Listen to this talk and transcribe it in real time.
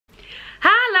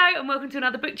Hello and welcome to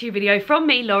another booktube video from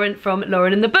me, Lauren, from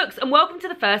Lauren and the Books, and welcome to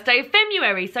the first day of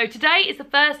Femmeuary. So today is the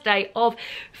first day of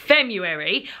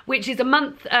Femmeuary, which is a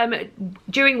month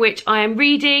during which I am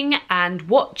reading and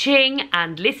watching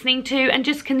and listening to and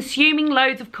just consuming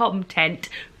loads of content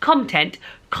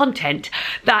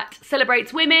that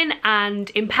celebrates women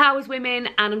and empowers women,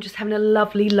 and I'm just having a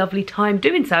lovely time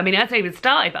doing so. I mean, it hasn't even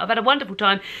started, but I've had a wonderful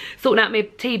time sorting out my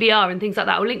TBR and things like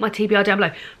that. I'll link my TBR down below.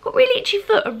 I've got a really itchy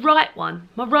foot, a right one,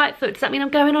 my right foot. Does that mean I'm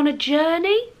going on a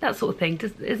journey? That sort of thing.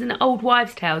 Isn't it old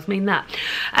wives' tales mean that?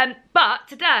 But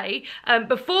today,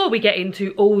 before we get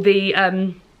into all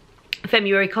the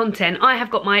Femmeuary content, I have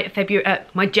got my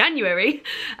January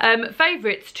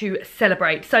favourites to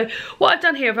celebrate. So what I've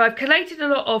done here, I've collated a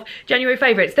lot of January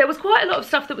favourites. There was quite a lot of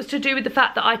stuff that was to do with the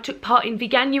fact that I took part in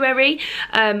Veganuary,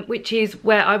 which is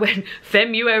where I went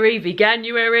Femmeuary,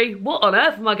 Veganuary, what on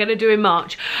earth am I going to do in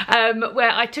March?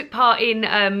 Where I took part in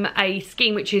a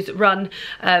scheme which is run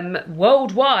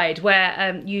worldwide,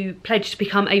 where you pledge to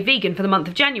become a vegan for the month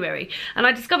of January, and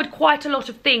I discovered quite a lot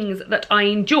of things that I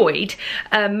enjoyed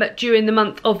during the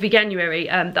month of Veganuary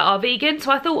that are vegan.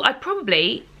 So I thought I'd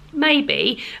probably,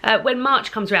 maybe, when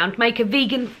March comes around, make a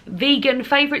vegan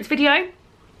favourites video.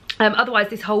 Otherwise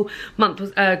this whole month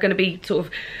was going to be sort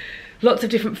of lots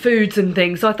of different foods and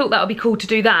things, so I thought that would be cool to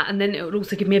do that, and then it would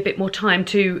also give me a bit more time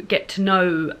to get to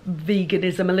know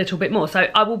veganism a little bit more. So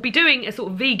I will be doing a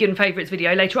sort of vegan favourites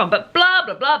video later on, but blah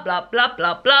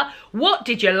blah. What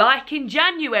did you like in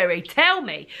January? Tell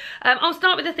me. I'll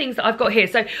start with the things that I've got here.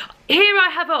 So here I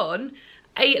have on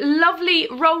a lovely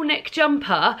roll neck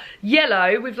jumper,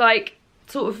 yellow, with like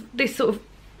sort of this sort of,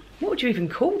 what would you even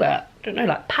call that? I don't know,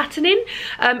 like patterning,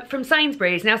 from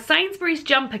Sainsbury's. Now Sainsbury's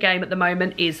jumper game at the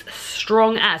moment is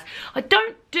strong as. I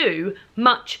don't do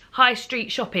much high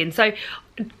street shopping, so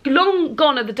long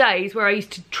gone are the days where I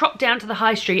used to trot down to the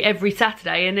high street every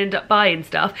Saturday and end up buying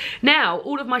stuff. Now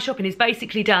all of my shopping is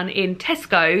basically done in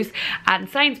Tesco's and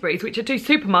Sainsbury's, which are two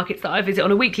supermarkets that I visit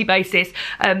on a weekly basis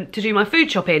to do my food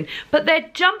shopping. But their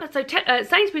jumpers, so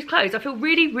Sainsbury's clothes, I feel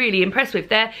really impressed with.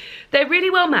 They're really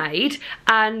well made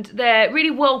and they're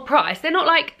really well priced. They're not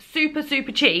like super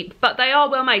cheap, but they are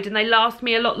well made and they last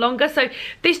me a lot longer. So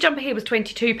this jumper here was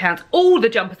 £22. All the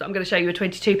jumpers that I'm going to show you are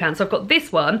 £22. So I've got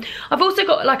this one. I've also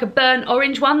got like a burnt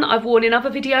orange one that I've worn in other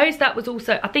videos. That was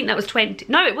also, I think that was 20.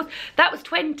 No, that was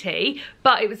 20,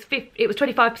 but it was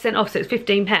 25% off, so it's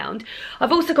 £15.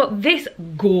 I've also got this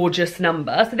gorgeous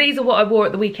number. So these are what I wore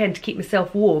at the weekend to keep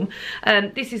myself warm.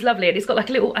 This is lovely, and it's got like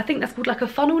a little, I think that's called like a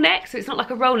funnel neck, so it's not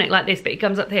like a roll neck like this, but it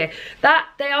comes up here.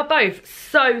 They are both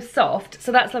so soft,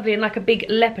 so that's lovely, and like a big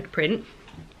leopard print.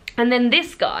 And then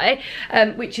this guy,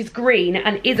 which is green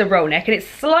and is a roll neck, and it's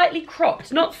slightly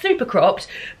cropped, not super cropped,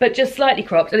 but just slightly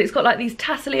cropped, and it's got like these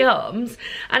tassely arms.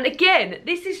 And again,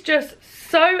 this is just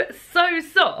so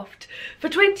soft. For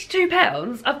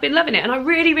 £22, I've been loving it, and I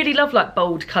really love like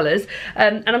bold colours,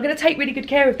 and I'm going to take really good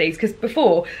care of these, because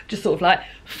before, just sort of like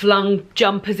flung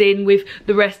jumpers in with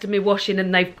the rest of me washing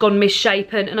and they've gone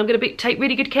misshapen, and I'm going to take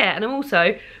really good care, and I'm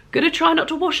also going to try not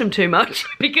to wash them too much,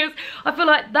 because I feel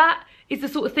like that is the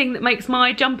sort of thing that makes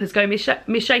my jumpers go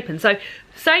misshapen. So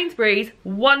Sainsbury's,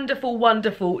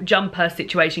 wonderful jumper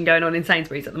situation going on in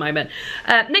Sainsbury's at the moment.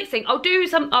 Next thing,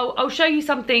 I'll show you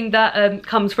something that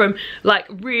comes from like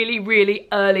really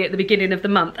early at the beginning of the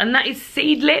month, and that is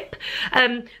Seedlip.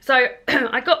 So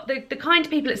I got the kind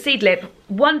people at Seedlip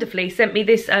wonderfully sent me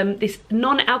this this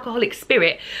non-alcoholic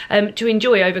spirit to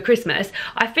enjoy over Christmas.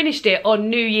 I finished it on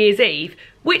New Year's Eve,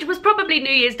 which was probably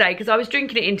New Year's Day, because I was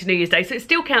drinking it into New Year's Day, so it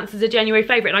still counts as a January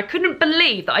favourite, and I couldn't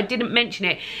believe that I didn't mention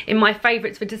it in my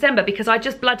favourites for December, because I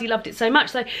just bloody loved it so much.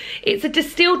 So it's a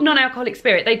distilled non-alcoholic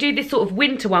spirit. They do this sort of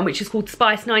winter one, which is called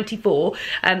Spice 94,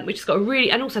 which has got a really,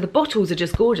 and also the bottles are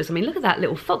just gorgeous. I mean, look at that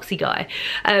little foxy guy.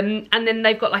 And then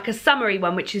they've got like a summery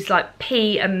one, which is like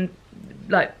pea and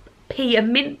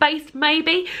mint based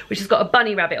maybe, which has got a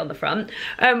bunny rabbit on the front.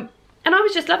 And I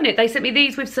was just loving it. They sent me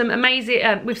these with some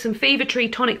amazing, with some Fever Tree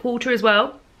tonic water as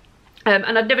well.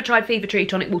 And I'd never tried Fever Tree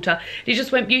tonic water. It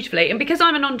just went beautifully. And because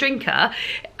I'm a non-drinker,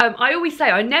 I always say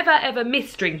I never ever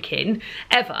miss drinking,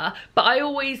 ever. But I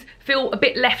always feel a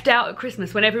bit left out at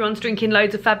Christmas when everyone's drinking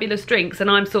loads of fabulous drinks,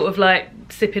 and I'm sort of like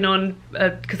sipping on,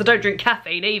 because I don't drink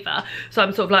caffeine either, so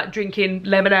I'm sort of like drinking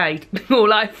lemonade or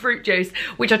like fruit juice,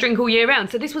 which I drink all year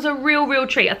round. So this was a real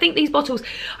treat. I think these bottles,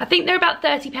 I think they're about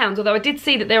 £30, although I did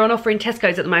see that they're on offer in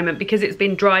Tesco's at the moment because it's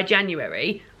been dry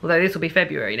January. although this will be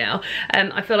February now,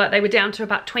 I feel like they were down to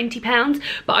about £20,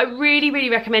 but I really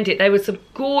recommend it. There were some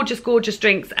gorgeous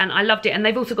drinks and I loved it, and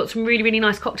they've also got some really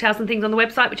nice cocktails and things on the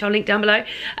website, which I'll link down below.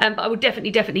 But I will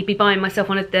definitely be buying myself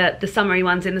one of the summery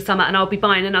ones in the summer, and I'll be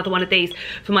buying another one of these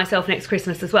for myself next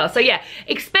Christmas as well. So yeah,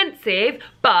 expensive,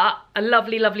 but a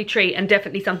lovely treat, and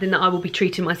definitely something that I will be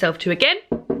treating myself to again.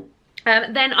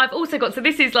 Then I've also got, so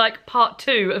this is like part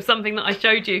 2 of something that I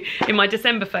showed you in my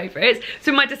December favourites. So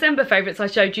in my December favourites, I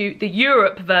showed you the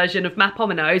Europe version of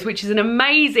Mapominoes, which is an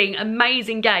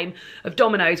amazing game of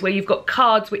dominoes where you've got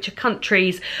cards which are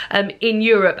countries in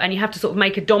Europe, and you have to sort of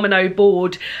make a domino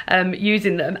board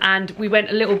using them. And we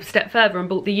went a little step further and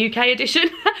bought the UK edition.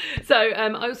 So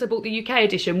I also bought the UK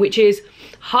edition, which is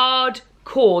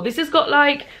hardcore. This has got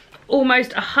like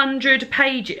almost 100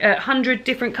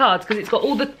 different cards, because it's got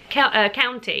all the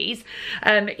counties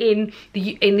in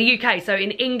the UK, so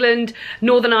in England,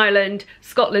 Northern Ireland,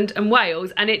 Scotland and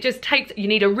Wales, and it just takes, you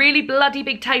need a really bloody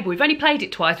big table. We've only played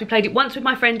it twice. We played it once with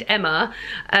my friend Emma,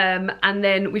 and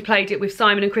then we played it with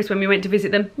Simon and Chris when we went to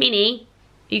visit them. Minnie,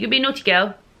 you could be a naughty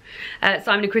girl.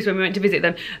 Simon and Chris when we went to visit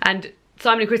them, and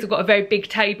Simon and Chris have got a very big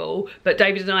table, but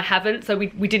David and I haven't, so we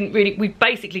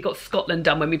basically got Scotland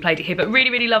done when we played it here, but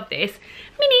really love this.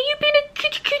 Minnie, you've been a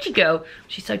cutie girl.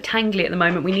 She's so tangly at the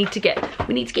moment. We need to get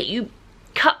you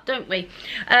cut, don't we?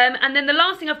 And then the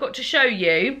last thing I've got to show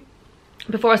you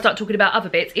before I start talking about other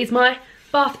bits is my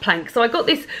bath plank. So I got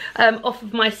this off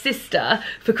of my sister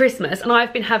for Christmas, and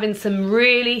I've been having some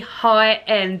really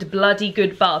high-end bloody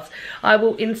good baths. I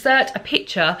will insert a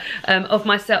picture of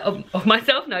myself,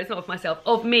 no, it's not of myself,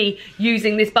 of me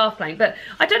using this bath plank. But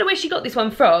I don't know where she got this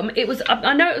one from. It was,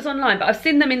 I know it was online, but I've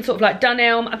seen them in sort of like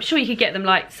Dunelm. I'm sure you could get them,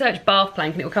 like search bath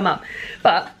plank and it will come up.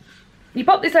 But you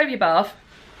pop this over your bath.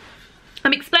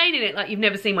 I'm explaining it like you've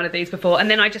never seen one of these before, and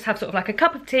then I just have sort of like a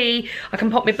cup of tea. I can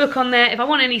pop my book on there if I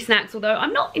want any snacks, although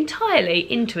I'm not entirely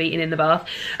into eating in the bath.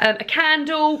 A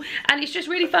candle, and it's just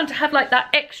really fun to have like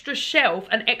that extra shelf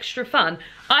and extra fun.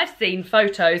 I've seen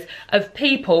photos of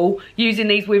people using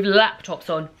these with laptops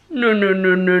on.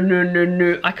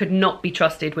 No. I could not be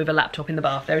trusted with a laptop in the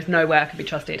bath. There is no way I could be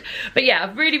trusted. But yeah,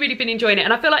 I've really been enjoying it,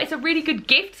 and I feel like it's a really good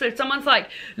gift. So if someone's like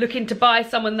looking to buy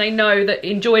someone they know that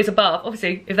enjoys a bath,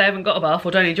 obviously if they haven't got a bath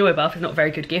or don't enjoy a bath, it's not a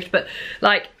very good gift, but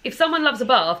like if someone loves a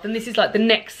bath, then this is like the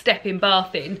next step in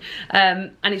bathing,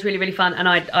 and it's really fun, and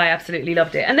I absolutely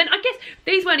loved it. And then I guess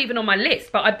these weren't even on my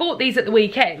list, but I bought these at the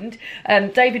weekend.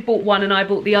 David bought one and I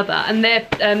bought the other, and they're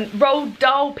Roald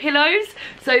Dahl pillows.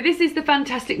 So this is the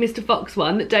fantastic Mr. Fox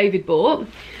one that David bought,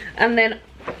 and then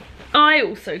I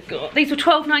also got, these were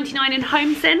 £12.99 in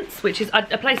Home Sense, which is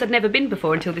a place I'd never been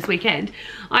before until this weekend.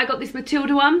 I got this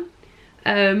Matilda one,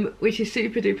 which is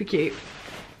super duper cute.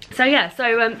 So yeah,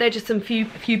 so they're just some few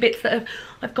bits that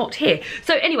I've got here.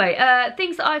 So anyway,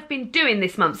 things that I've been doing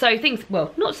this month. So things,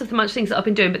 well, not so much things that I've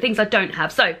been doing, but things I don't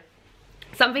have. So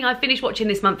something I finished watching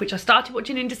this month, which I started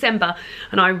watching in December,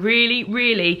 and I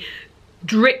really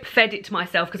drip fed it to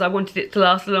myself because I wanted it to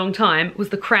last a long time, was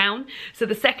The Crown. So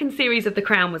the second series of The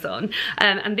Crown was on,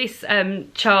 and this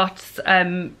charts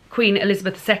Queen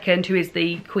Elizabeth II, who is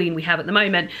the queen we have at the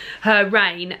moment, her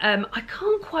reign. I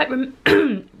can't quite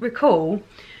recall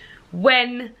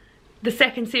when the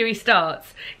second series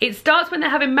starts. It starts when they're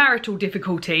having marital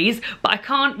difficulties, but I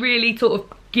can't really sort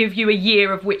of give you a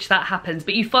year of which that happens,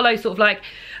 but you follow sort of like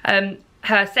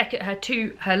her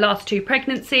last two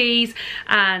pregnancies,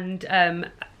 and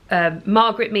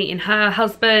Margaret meeting her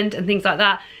husband and things like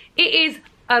that. It is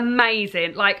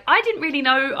amazing. Like, I didn't really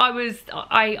know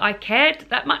I cared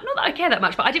that much, not that I care that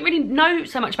much, but I didn't really know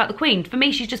so much about the Queen. For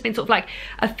me, she's just been sort of like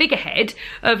a figurehead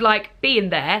of like being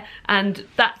there, and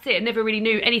that's it. I never really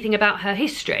knew anything about her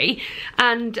history,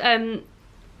 and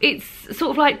it's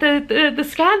sort of like the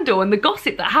scandal and the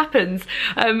gossip that happens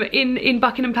in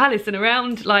Buckingham Palace and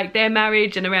around like their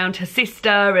marriage and around her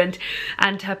sister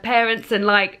and her parents, and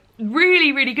like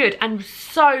really good and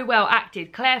so well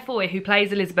acted. Claire Foy, who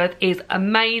plays Elizabeth, is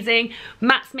amazing.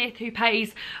 Matt Smith, who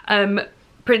plays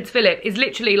Prince Philip, is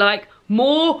literally like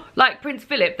more like Prince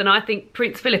Philip than I think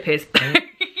Prince Philip is.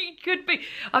 He could be.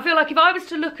 I feel like if I was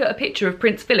to look at a picture of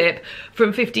Prince Philip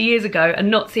from 50 years ago and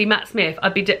not see Matt Smith,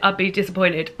 I'd be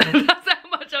disappointed. That's how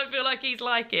much I feel like he's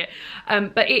like it.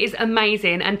 But it is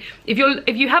amazing, and if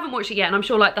you haven't watched it yet, and I'm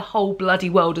sure like the whole bloody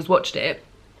world has watched it,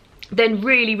 then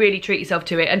really treat yourself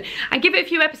to it, and give it a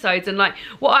few episodes. And like,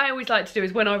 what I always like to do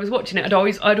is when I was watching it, I'd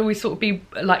always sort of be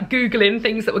like googling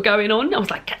things that were going on. I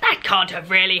was like, that can't have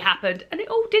really happened, and it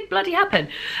all did bloody happen.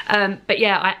 But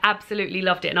yeah, I absolutely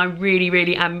loved it, and I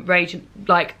really am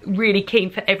like really keen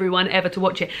for everyone ever to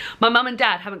watch it. My mum and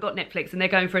dad haven't got Netflix and they're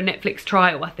going for a Netflix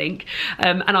trial, I think,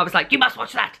 and I was like, you must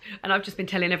watch that, and I've just been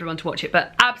telling everyone to watch it,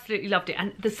 but absolutely loved it.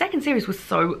 And the second series was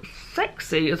so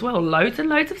sexy as well, loads and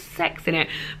loads of sex in it,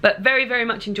 but very, very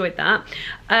much enjoyed that.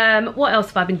 What else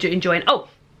have I been enjoying? Oh,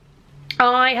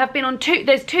 I have been on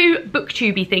there's two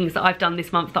booktubey things that I've done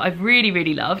this month that I've really,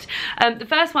 really loved. The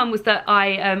first one was that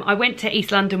I went to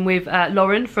East London with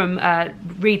Lauren from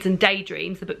Reads and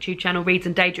Daydreams, the booktube channel Reads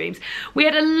and Daydreams. We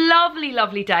had a lovely,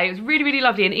 lovely day. It was really, really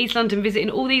lovely in East London,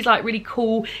 visiting all these like really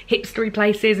cool hipstery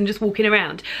places and just walking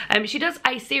around. She does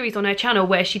a series on her channel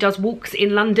where she does walks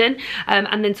in London,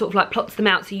 and then sort of like plots them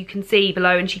out so you can see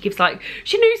below, and she gives like,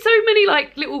 she knew so many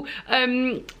like little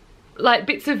like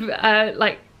bits of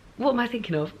like, what am I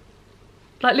thinking of?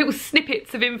 Like little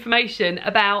snippets of information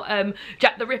about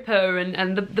Jack the Ripper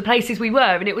and the places we were,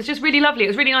 and it was just really lovely. It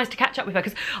was really nice to catch up with her,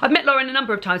 because I've met Lauren a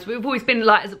number of times, but we've always been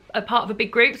like as a part of a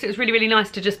big group, so it was really, really nice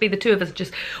to just be the two of us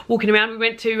just walking around. We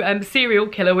went to Cereal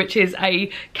Killer, which is a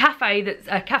cafe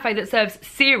that serves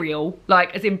cereal,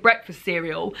 like as in breakfast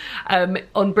cereal,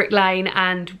 on Brick Lane,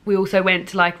 and we also went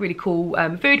to like really cool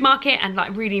food market and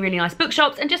like really, really nice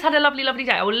bookshops, and just had a lovely, lovely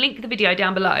day. I will link the video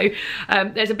down below.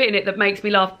 There's a bit in it that makes me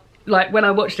laugh. Like when I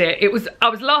watched it, I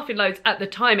was laughing loads at the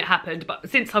time it happened, but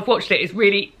since I've watched it, it's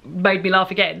really made me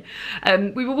laugh again.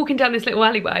 We were walking down this little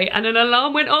alleyway and an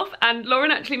alarm went off, and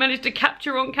Lauren actually managed to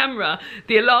capture on camera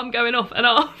the alarm going off and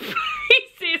our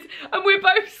faces, and we're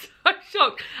both so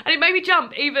shocked, and it made me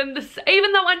jump. Even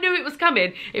though I knew it was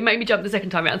coming, it made me jump the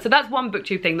second time around. So that's one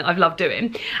booktube thing that I've loved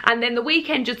doing. And then the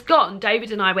weekend just gone,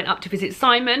 David and I went up to visit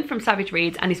Simon from Savage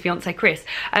Reads and his fiance Chris,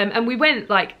 and we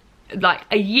went like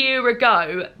a year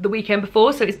ago the weekend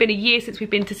before, so it's been a year since we've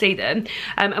been to see them,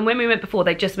 and when we went before,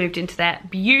 they just moved into their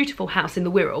beautiful house in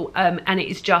the Wirral, and it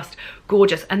is just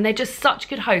gorgeous, and they're just such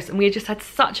good hosts, and we just had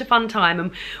such a fun time,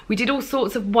 and we did all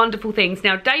sorts of wonderful things.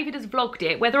 Now David has vlogged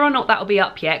it, whether or not that'll be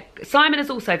up yet. Simon has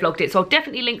also vlogged it, so I'll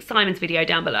definitely link Simon's video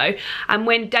down below, and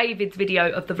when David's video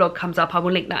of the vlog comes up, I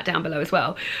will link that down below as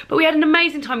well. But we had an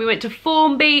amazing time. We went to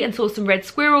Formby and saw some red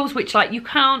squirrels, which like you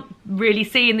can't really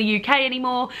see in the UK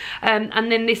anymore.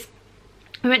 And then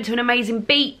we went to an amazing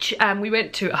beach, we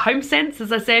went to a Home Sense,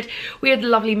 as I said. We had a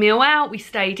lovely meal out, we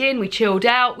stayed in, we chilled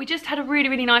out, we just had a really,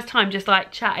 really nice time just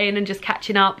like chatting and just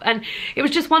catching up, and it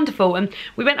was just wonderful. And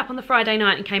we went up on the Friday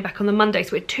night and came back on the Monday,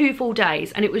 so we had 2 full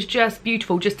days, and it was just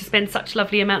beautiful just to spend such a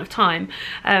lovely amount of time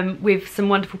with some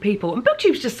wonderful people. And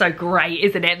booktube's just so great,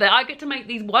 isn't it, that I get to make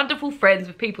these wonderful friends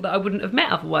with people that I wouldn't have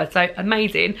met otherwise. So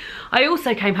amazing. I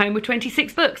also came home with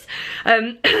 26 books,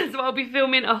 so I'll be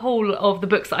filming a haul of the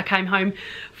books that I came home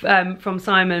from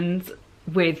Simon's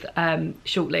with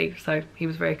shortly. So he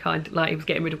was very kind, like he was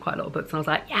getting rid of quite a lot of books, and I was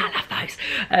like, yeah, I love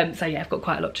those. So yeah, I've got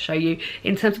quite a lot to show you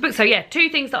in terms of books. So yeah, 2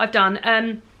 things that I've done.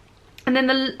 And then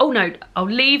I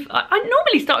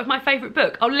normally start with my favourite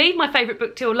book. I'll leave my favourite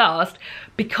book till last,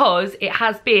 because it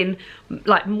has been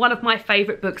like one of my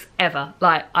favourite books ever.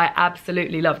 Like I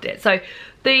absolutely loved it. So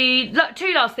the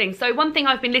 2 last things. So one thing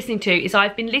I've been listening to is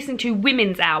I've been listening to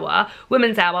Women's Hour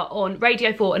on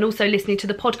Radio 4, and also listening to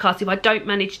the podcast if I don't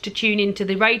manage to tune into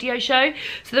the radio show.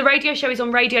 So the radio show is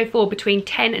on Radio 4 between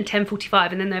 10 and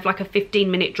 10:45, and then they have like a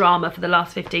 15-minute drama for the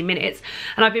last 15 minutes.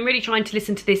 And I've been really trying to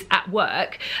listen to this at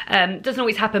work. Doesn't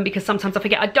always happen because sometimes I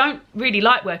forget. I don't really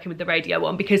like working with the radio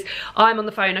on, because I'm on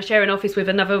the phone, I share an office with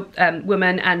another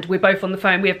woman, and we're both on the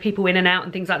phone, we have people in and out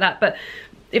and things like that. But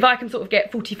if I can sort of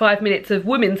get 45 minutes of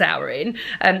Women's Hour in,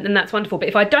 then that's wonderful. But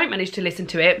if I don't manage to listen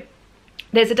to it,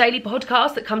 there's a daily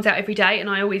podcast that comes out every day, and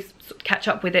I always sort of catch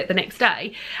up with it the next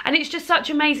day, and it's just such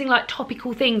amazing like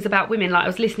topical things about women. Like I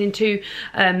was listening to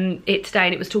it today,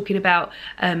 and it was talking about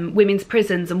women's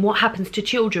prisons and what happens to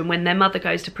children when their mother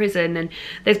goes to prison. And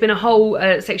there's been a whole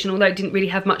section, although it didn't really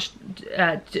have much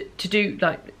to do,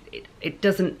 like it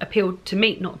doesn't appeal to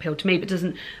me, not appeal to me, but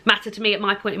doesn't matter to me at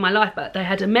my point in my life. But they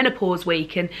had a menopause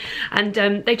week, and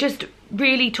they just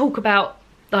really talk about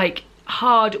like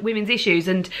hard women's issues,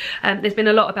 and there's been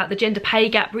a lot about the gender pay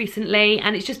gap recently,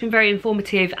 and it's just been very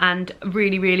informative and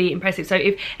really, really impressive. So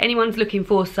if anyone's looking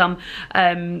for some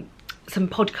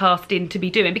podcasting to be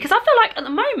doing, because I feel like at the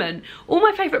moment all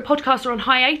my favourite podcasts are on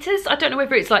hiatus. I don't know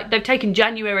whether it's like they've taken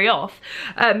January off,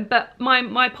 but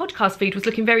my podcast feed was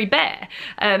looking very bare,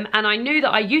 and I knew that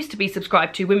I used to be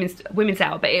subscribed to Women's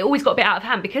Hour, but it always got a bit out of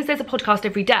hand because there's a podcast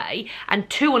every day and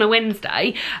 2 on a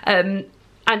Wednesday.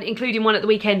 and including one at the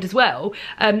weekend as well,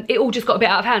 it all just got a bit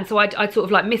out of hand. So I'd sort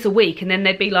of like miss a week and then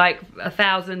there'd be like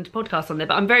 1,000 podcasts on there.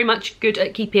 But I'm very much good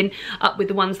at keeping up with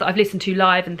the ones that I've listened to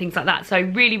live and things like that. So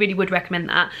really, really would recommend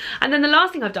that. And then the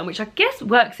last thing I've done, which I guess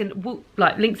works in,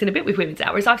 like links in a bit with Women's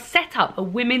Hour, is I've set up a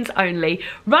women's only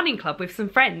running club with some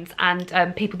friends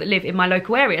and people that live in my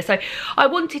local area. So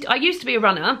I used to be a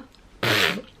runner.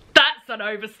 That's an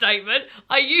overstatement.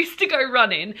 I used to go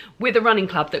running with a running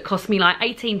club that cost me like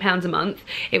 £18 a month.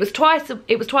 It was twice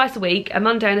a week, a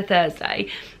Monday and a Thursday.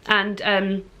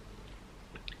 And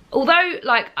although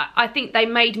like I think they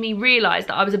made me realise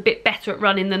that I was a bit better at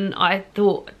running than I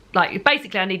thought. Like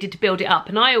basically I needed to build it up,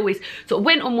 and I always sort of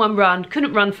went on one run,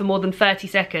 couldn't run for more than 30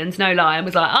 seconds, no lie, and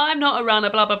was like, I'm not a runner,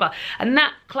 blah blah blah. And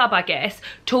that club, I guess,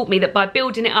 taught me that by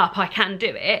building it up I can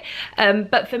do it.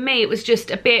 But for me it was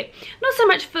just a bit, not so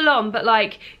much full on, but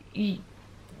like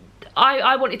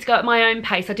I wanted to go at my own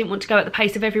pace. I didn't want to go at the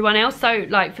pace of everyone else. So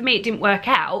like for me it didn't work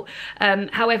out.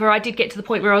 However, I did get to the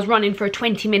point where I was running for a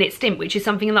 20-minute stint, which is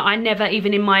something that I never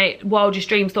even in my wildest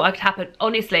dreams thought I could happen.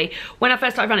 Honestly, when I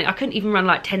first started running, I couldn't even run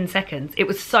like 10 seconds. It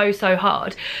was so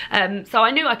hard. So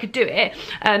I knew I could do it.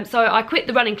 So I quit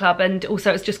the running club, and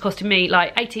also it's just costing me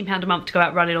like £18 a month to go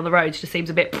out running on the roads. Just seems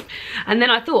a bit. And then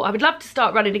I thought I would love to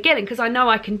start running again, because I know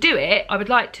I can do it. I would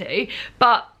like to,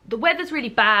 but the weather's really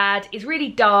bad, it's really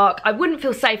dark, I wouldn't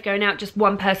feel safe going out just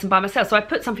one person by myself. So I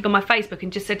put something on my Facebook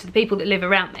and just said to the people that live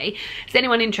around me, is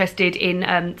anyone interested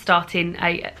in starting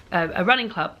a running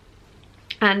club?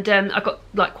 And I got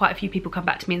like quite a few people come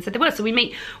back to me and said they were. So we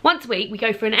meet once a week, we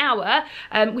go for an hour.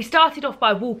 We started off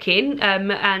by walking,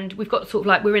 and we've got sort of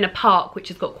like, we're in a park which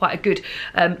has got quite a good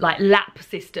like lap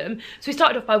system. So we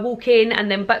started off by walking, and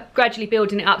then but gradually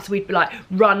building it up. So we'd like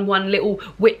run one little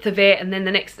width of it, and then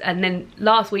the next, and then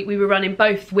last week we were running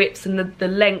both widths and the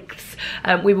lengths.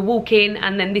 We were walking,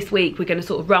 and then this week we're going to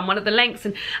sort of run one of the lengths,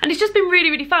 and it's just been really,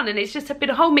 really fun. And it's just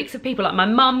been a whole mix of people. Like my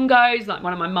mum goes, like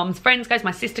one of my mum's friends goes, my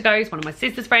sister goes, one of my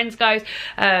sister's friends goes,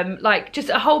 like just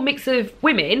a whole mix of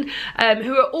women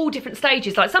who are all different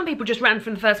stages. Like some people just ran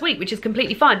from the first week, which is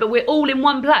completely fine, but we're all in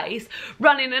one place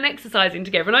running and exercising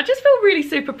together, and I just feel really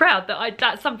super proud that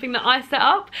that's something that I set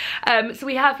up. So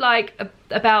we have like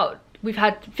we've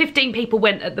had 15 people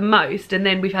went at the most, and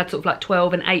then we've had sort of like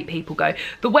 12 and 8 people go.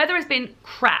 The weather has been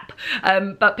crap,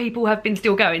 but people have been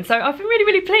still going. So I've been really,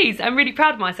 really pleased. I'm really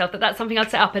proud of myself that that's something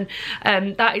I'd set up,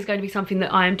 and that is going to be something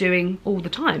that I am doing all the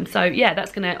time. So yeah,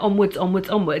 that's going to onwards.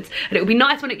 And it'll be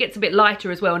nice when it gets a bit lighter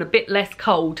as well and a bit less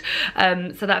cold.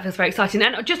 So that feels very exciting.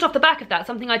 And just off the back of that,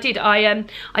 something I did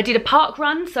a park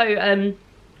run. So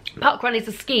park run is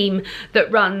a scheme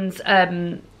that runs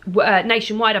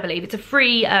nationwide, I believe. It's a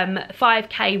free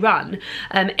 5k run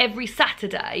every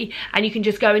Saturday, and you can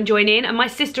just go and join in. And my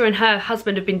sister and her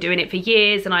husband have been doing it for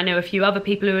years, and I know a few other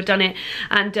people who have done it,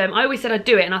 and I always said I'd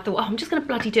do it, and I thought, oh, I'm just gonna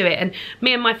bloody do it. And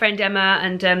me and my friend Emma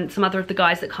and some other of the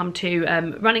guys that come to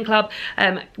running club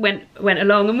went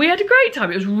along, and we had a great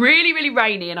time. It was really, really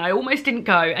rainy, and I almost didn't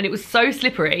go, and it was so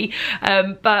slippery,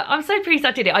 but I'm so pleased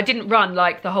I did it. I didn't run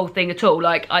like the whole thing at all.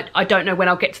 Like I don't know when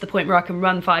I'll get to the point where I can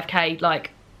run 5k like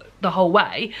the whole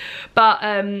way, but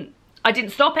I didn't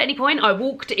stop at any point. I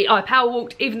power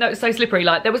walked, even though it was so slippery.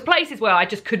 Like there was places where I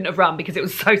just couldn't have run because it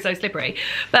was so slippery.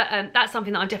 But that's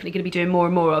something that I'm definitely going to be doing more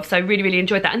and more of. So really, really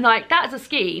enjoyed that. And like that as a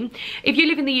scheme, if you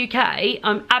live in the UK,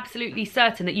 I'm absolutely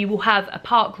certain that you will have a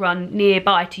park run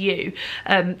nearby to you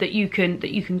that you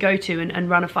can go to and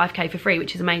run a 5k for free,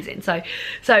 which is amazing. So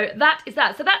that is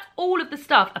that. So that's all of the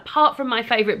stuff apart from my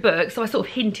favourite book. So I sort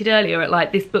of hinted earlier at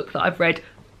like this book that I've read.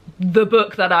 The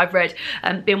book that I've read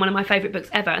being one of my favourite books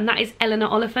ever, and that is Eleanor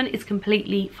Oliphant is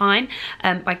Completely Fine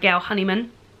by Gail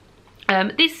Honeyman.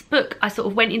 This book I sort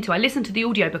of went into, I listened to the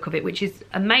audiobook of it, which is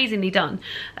amazingly done.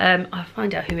 I'll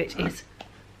find out who it is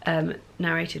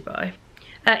narrated by.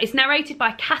 It's narrated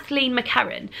by Kathleen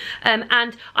McCarran,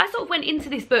 and I sort of went into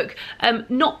this book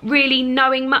not really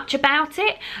knowing much about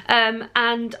it,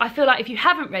 and I feel like if you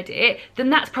haven't read it,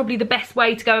 then that's probably the best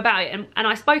way to go about it. And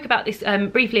I spoke about this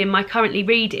briefly in my currently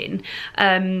reading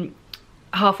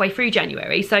halfway through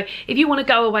January. So if you want to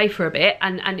go away for a bit,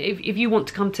 and if you want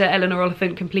to come to Eleanor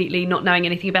Oliphant completely not knowing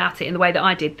anything about it in the way that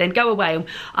I did, then go away, and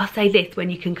I'll say this when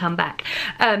you can come back.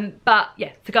 But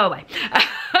yeah, so go away.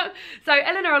 So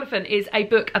Eleanor Oliphant is a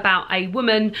book about a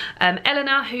woman,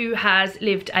 Eleanor, who has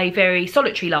lived a very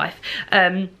solitary life.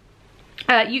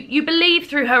 You believe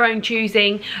through her own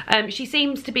choosing. She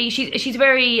seems to be, she's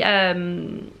very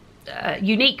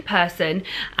unique person,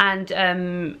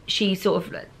 and she sort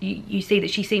of, you see that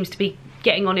she seems to be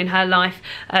getting on in her life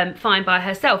fine by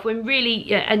herself, when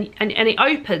really, and it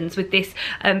opens with this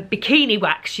bikini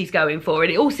wax she's going for,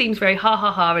 and it all seems very ha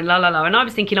ha ha and la la la, and I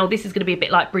was thinking, oh, this is going to be a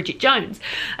bit like Bridget Jones,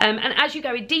 and as you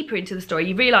go deeper into the story,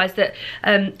 you realise that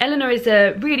Eleanor is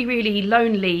a really, really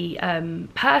lonely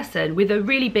person with a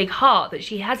really big heart that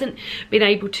she hasn't been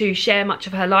able to share much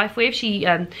of her life with. She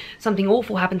something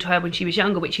awful happened to her when she was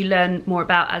younger, which you learn more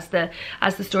about as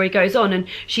the story goes on, and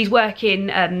she's working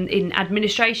in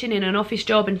administration in an office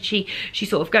job, and she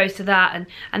sort of goes to that,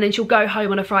 and then she'll go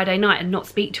home on a Friday night and not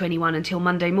speak to anyone until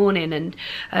Monday morning,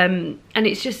 and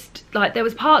it's just like, there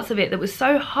was parts of it that was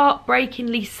so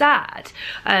heartbreakingly sad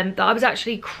that I was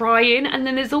actually crying, and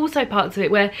then there's also parts of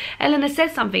it where Eleanor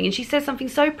says something, and she says something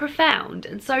so profound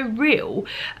and so real,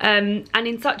 and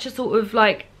in such a sort of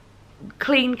like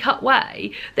clean cut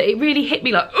way that it really hit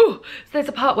me like, oh. So there's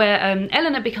a part where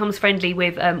Eleanor becomes friendly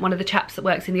with one of the chaps that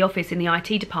works in the office in the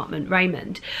IT department,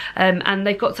 Raymond, and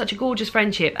they've got such a gorgeous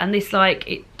friendship, and this, like,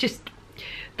 it just,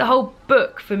 the whole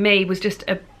book for me was just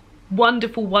a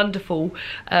wonderful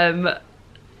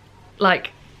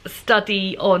like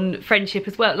study on friendship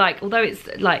as well. Like, although it's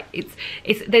like it's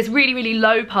there's really, really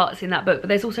low parts in that book, but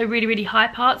there's also really, really high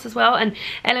parts as well. And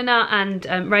Eleanor and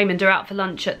Raymond are out for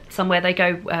lunch at somewhere they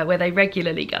go where they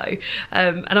regularly go,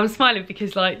 and I'm smiling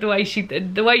because, like, the way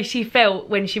she felt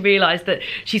when she realized that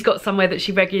she's got somewhere that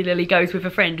she regularly goes with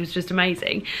a friend was just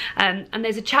amazing. And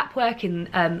there's a chap working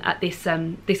at this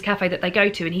cafe that they go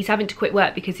to, and he's having to quit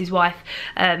work because his wife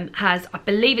has, I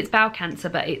believe it's bowel cancer,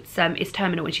 but it's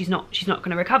terminal, and she's not going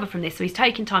to recover from this, so he's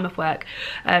taking time off work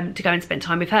to go and spend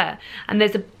time with her. And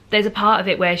there's a part of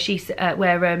it where she's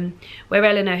where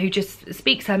Eleanor, who just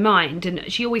speaks her mind,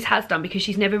 and she always has done because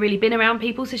she's never really been around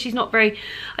people, so she's not very,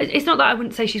 it's not that I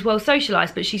wouldn't say she's well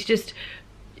socialized, but she says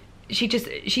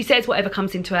whatever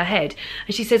comes into her head,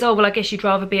 and she says, oh, well, I guess you'd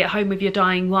rather be at home with your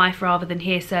dying wife rather than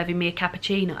here serving me a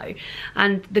cappuccino.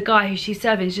 And the guy who she's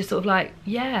serving is just sort of like,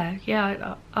 yeah,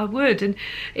 I would. And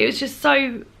it was just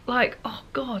so like, oh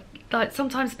God, like,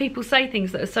 sometimes people say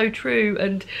things that are so true,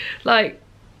 and like,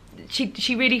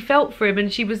 she really felt for him,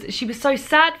 and she was so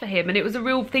sad for him, and it was a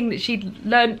real thing that she'd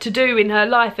learned to do in her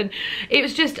life, and it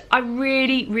was just, I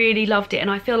really, really loved it. And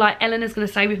I feel like Eleanor's going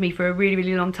to stay with me for a really,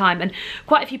 really long time, and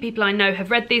quite a few people I know have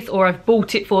read this, or I've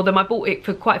bought it for them. I bought it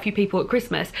for quite a few people at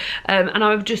Christmas, and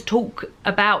I would just talk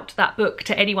about that book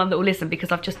to anyone that will listen,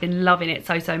 because I've just been loving it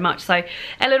so much. So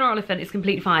Eleanor Oliphant is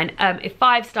completely fine. It's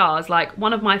 5 stars, like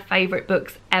one of my favourite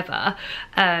books ever,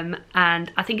 and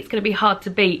I think it's going to be hard to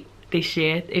beat this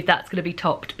year if that's going to be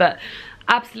topped, but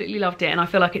absolutely loved it, and I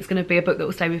feel like it's going to be a book that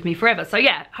will stay with me forever. So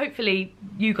yeah, hopefully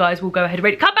you guys will go ahead and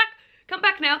read it. Come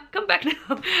back now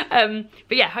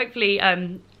but yeah, hopefully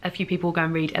a few people will go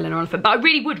and read Eleanor Oliphant. But I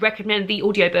really would recommend the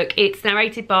audiobook. It's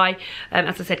narrated by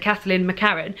as I said, Kathleen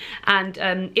McCarran, and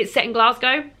it's set in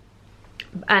Glasgow,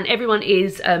 and everyone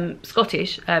is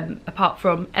Scottish apart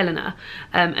from Eleanor,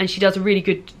 and she does a really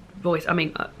good voice. I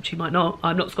mean, she might not,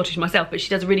 I'm not Scottish myself, but she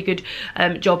does a really good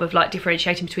job of like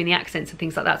differentiating between the accents and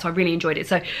things like that, so I really enjoyed it.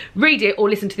 So read it or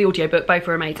listen to the audiobook, both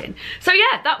are amazing. So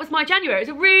yeah, that was my January. It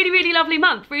was a really, really lovely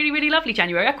month, really, really lovely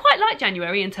January. I quite like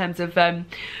January in terms of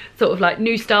sort of like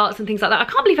new starts and things like that. I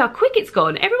can't believe how quick it's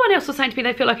gone. Everyone else was saying to me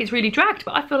they feel like it's really dragged,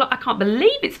 but I feel like I can't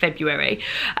believe it's February.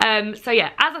 So yeah,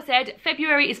 as I said,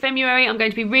 February is Femmeuary. I'm going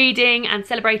to be reading and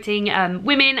celebrating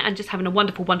women and just having a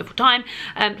wonderful, wonderful time.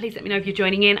 Please let me know if you're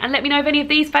joining in, and let me know if any of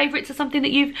these favourites are something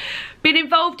that you've been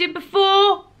involved in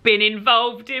before.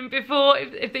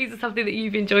 If these are something that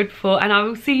you've enjoyed before, and I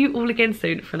will see you all again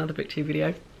soon for another BookTube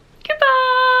video.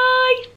 Goodbye!